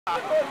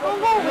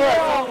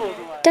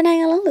တနိုင်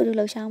ငံလုံးလူထု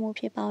လှုပ်ရှားမှု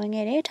ဖြစ်ပါဝင်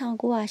ခဲ့တဲ့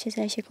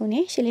1988ခုနှ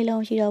စ်ရှစ်လေး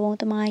လုံးရှိတော်ပုံ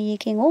တမန်ရေး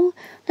ခင်းကို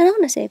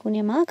2020ခုနှ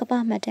စ်မှာကမ္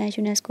ဘာ့မှတ်တမ်း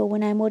UNESCO ဝ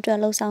န်နိုင်မှုအတွက်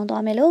လှုံ့ဆော်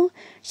သွားမယ်လို့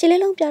ရှစ်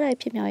လေးလုံးပြတိုက်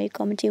ဖြစ်မြောက်ရေး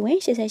ကော်မတီဝင်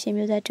88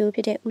မျိုးဆက်တူဖြ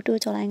စ်တဲ့ဦး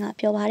တိုးကျော်လိုင်းက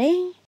ပြောပါတယ်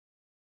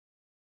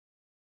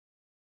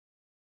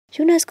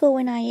။ UNESCO ဝ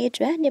န်နိုင်ရေးအ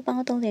တွက်နှစ်ပေါ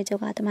င်း30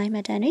ကျော်ကတမိုင်းမှ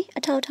တ်တမ်းတွေ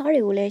အထောက်အထားတွေ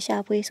ကိုလည်းရှာ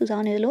ဖွေစုဆော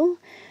င်းနေတယ်လို့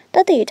တ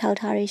ပ်တွေအထောက်အ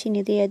ထားတွေရှိ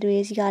နေတဲ့သူတွေ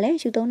စီကလည်း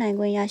ယူသုံးနိုင်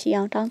ခွင့်ရရှိ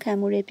အောင်တောင်းခံ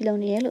မှုတွေပြုလုပ်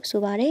နေတယ်လို့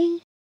ဆိုပါတယ်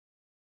။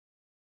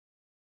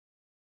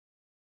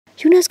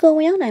 UNESCO ဝ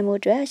င်ရောက်နိုင်မှု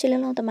အတွက်ရှစ်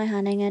လုံးလုံးတမိုင်းဟာ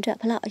နိုင်ငံအတွက်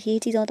ဘလောက်အရေး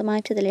ကြီးဆုံးတမို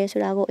င်းဖြစ်တယ်လဲ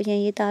ဆိုတာကိုအရင်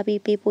ရေးသား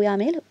ပြီးပေးပို့ရ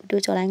မယ်လို့ဒူ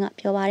ကျော်လိုင်းက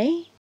ပြောပါတယ်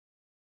။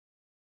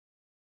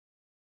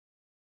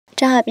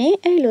ဒါအပြင်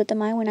အဲ့ဒီလိုတ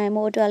မိုင်းဝင်နိုင်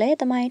မှုအတွက်လည်း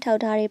တမိုင်းထော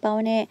က်ထားတွေပါဝ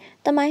င်တဲ့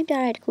တမိုင်းပြ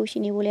တိုက်တစ်ခုရှိ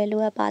နေဖို့လည်း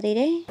လိုအပ်ပါသေး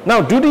တယ်။နော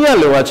က်ဒုတိယ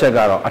လိုအပ်ချက်က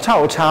တော့အထော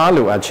က်အထား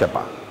လိုအပ်ချက်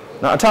ပါ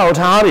။နောက်အထောက်အ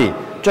ထားတွေ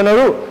ကျွန်တော်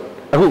တို့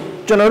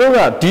က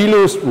ဒီ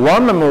လို War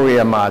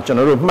Memorial မှာကျွန်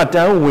တော်တို့မှတ်တ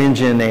မ်းဝင်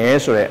ခြင်းတယ်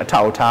ဆိုတဲ့အ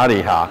ထောက်အထားတွေ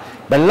ဟာ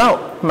ဘလောက်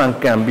မှန်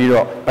ကန်ပြီး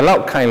တော့ဘလော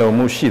က်ခိုင်လုံ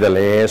မှုရှိသ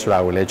လဲဆိုတာ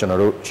ကိုလည်းကျွန်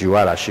တော်တို့ယူရ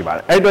တာရှိပါတ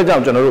ယ်အဲ့အတွက်ကြော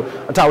င့်ကျွန်တော်တို့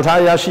အထောက်အထား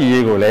ရရှိ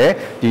ရေးကိုလည်း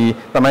ဒီ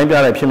သမိုင်းပြ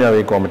တဲ့ဖြစ်မြောက်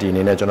ရေးကော်မတီအ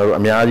နေနဲ့ကျွန်တော်တို့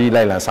အများကြီး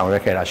လိုက်လံဆောင်ရွ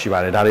က်ခဲ့တာရှိပါ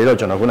တယ်ဒါတွေတော့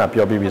ကျွန်တော်ခုန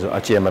ပြောပြီးပြီဆို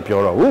အကျေမပြော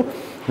တော့ဘူး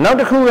နောက်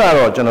တစ်ခုက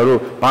တော့ကျွန်တော်တို့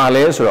ဘာ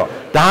လဲဆိုတော့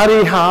ဒါတွေ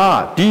ဟာ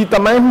ဒီသ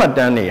မိုင်းမှတ်တ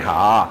မ်းတွေဟာ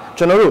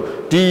ကျွန်တော်တို့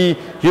ဒီ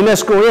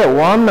UNESCO ရဲ့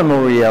War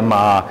Memorial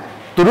မှာ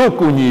သူတို့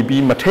ကူညီ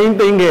ပြီးမထိမ့်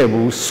သိမ်းခဲ့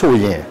ဘူးဆို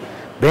ရင်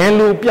ဘယ်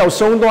လိုပျောက်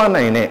ဆုံးသွား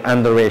နိုင်တဲ့အ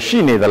န္တရာယ်ရှိ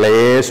နေသလဲ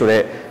ဆို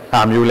တဲ့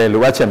ဟာမျိုးလဲ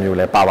လိုအပ်ချက်မျိုး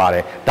လဲပါပါတ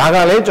ယ်ဒါက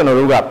လည်းကျွန်တော်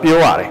တို့ကပြော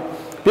ရတယ်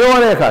ပြောရ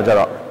တဲ့အခါကျ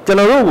တော့ကျွန်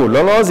တော်တို့ကို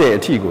လောလောဆယ်အ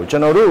ထိကိုကျွ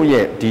န်တော်တို့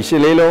ရဲ့ဒီရှ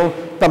စ်လေးလုံး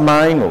သ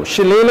မိုင်းကိုရှ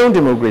စ်လေးလုံး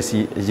ဒီမိုကရေစီ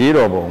အရေး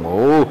တော်ပုံ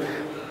ကို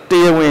တ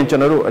ရားဝင်ကျွ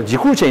န်တော်တို့ယ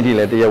ခုချိန်ထိ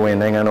လည်းတရားဝင်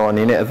နိုင်ငံတော်အ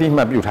နေနဲ့အသိ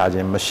မှတ်ပြုထားခြ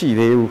င်းမရှိ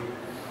သေးဘူး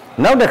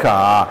နောက်တစ်ခါ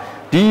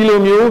ဒီလို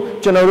မျိုး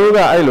ကျွန်တော်တို့က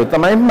အဲ့လိုသ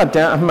မိုင်းမှတ်တ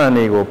မ်းအမှန်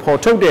တွေကိုဖော်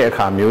ထုတ်တဲ့အ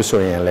ခါမျိုး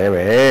ဆိုရင်လည်း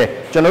ပဲ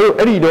ကျွန်တော်တို့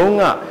အဲ့ဒီတုန်း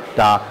က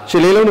ဒါရှ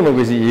စ်လေးလုံးဒီမိုက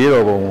ရေစီရေး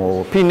တော်ပုံကို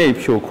ဖိနှိပ်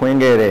ဖြိုခွင်း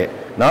ခဲ့တဲ့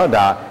နော်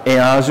ဒါအင်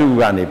အားစု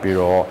ကနေပြီး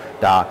တော့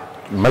ဒါ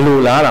မလို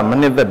လားတာမ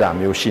နစ်သက်တာ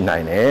မျိုးရှိနို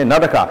င်တယ်နော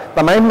က်တစ်ခါသ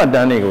မိုင်းမှတ်တ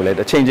မ်းတွေကိုလည်း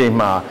တစ်ချိန်ချိန်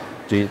မှာ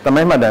ဒီသ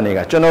မိုင်းမှတ်တမ်းတွေက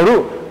ကျွန်တော်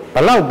တို့ဘ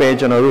လောက်ပဲ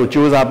ကျွန်တော်တို့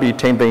စူးစမ်းပြီး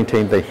ထိမ့်သိမ်း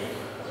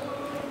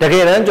တက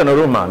ယ်တမ်းကျွန်တော်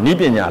တို့မှာဤ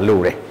ပညာ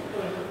လိုတယ်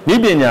ဤ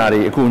ပညာတွေ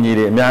အကူအညီ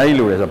တွေအများကြီး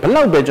လိုတယ်ဆိုတော့ဘ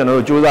လောက်ပဲကျွန်တော်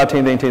တို့စူးစမ်းထိ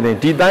မ့်သိမ်း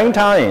ဒီတိုင်း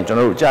ထားရင်ကျွန်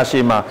တော်တို့ကြာရှ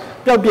ည်မှာ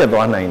ပျောက်ပြက်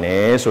သွားနိုင်တ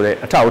ယ်ဆိုတဲ့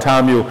အထောက်အ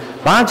ထားမျိုး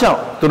ဘာကြောင့်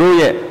သူတို့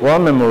ရဲ့ War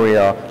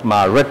Memorial မှာ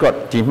record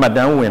ဒီမှတ်တ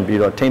မ်းဝင်ပြီး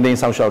တော့ထိမ့်သိမ်း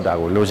ဆောက်ရှောက်တာ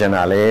ကိုလိုချင်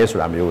တာလဲဆို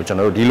တာမျိုးကိုကျွန်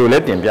တော်တို့ဒီလိုလဲ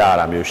တင်ပြရ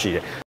တာမျိုးရှိတ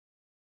ယ်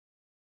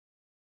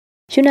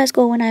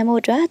UNESCO ဝန်နိုင်မှု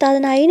အတွက်သာသ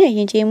နာရေးနဲ့ယ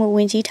ဉ်ကျေးမှုဝ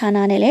န်ကြီးဌာန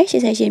နဲ့လည်း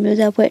88မျိုး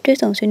ဆက်ဖွဲ့တွဲ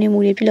ဆောင်ဆွေးနွေးမှု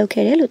တွေပြုလုပ်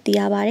ခဲ့တယ်လို့သိ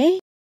ရပါတယ်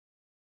။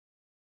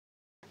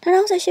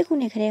2018ခု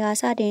နှစ်ကတည်းက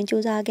စတင်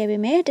ကြိုးစားခဲ့ပေ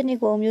မဲ့တနည်း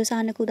ကိုမျိုး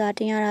စားနှစ်ခုသာတ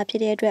င်ရတာဖြ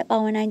စ်တဲ့အတွက်ပါ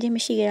ဝင်နိုင်ခြင်းမ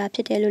ရှိခဲ့တာဖြ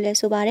စ်တယ်လို့လည်း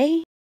ဆိုပါတယ်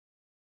။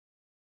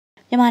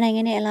မြန်မာနိုင်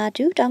ငံနဲ့အလား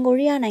တူတောင်ကို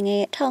ရီးယားနိုင်ငံ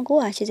ရဲ့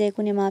1980ခု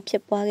နှစ်မှာဖြ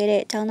စ်ပွားခဲ့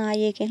တဲ့ကျောင်းသား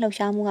ရေးခင်းလှုပ်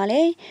ရှားမှုကလ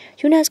ည်း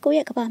UNESCO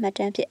ရဲ့ကမ္ဘာ့မှတ်တ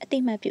မ်းဖြစ်အသိ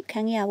မှတ်ပြုခံ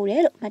ခဲ့ရမှုတ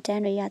ယ်လို့မှတ်တ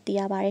မ်းတွေရသိ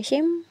ရပါတယ်ရှ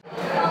င်။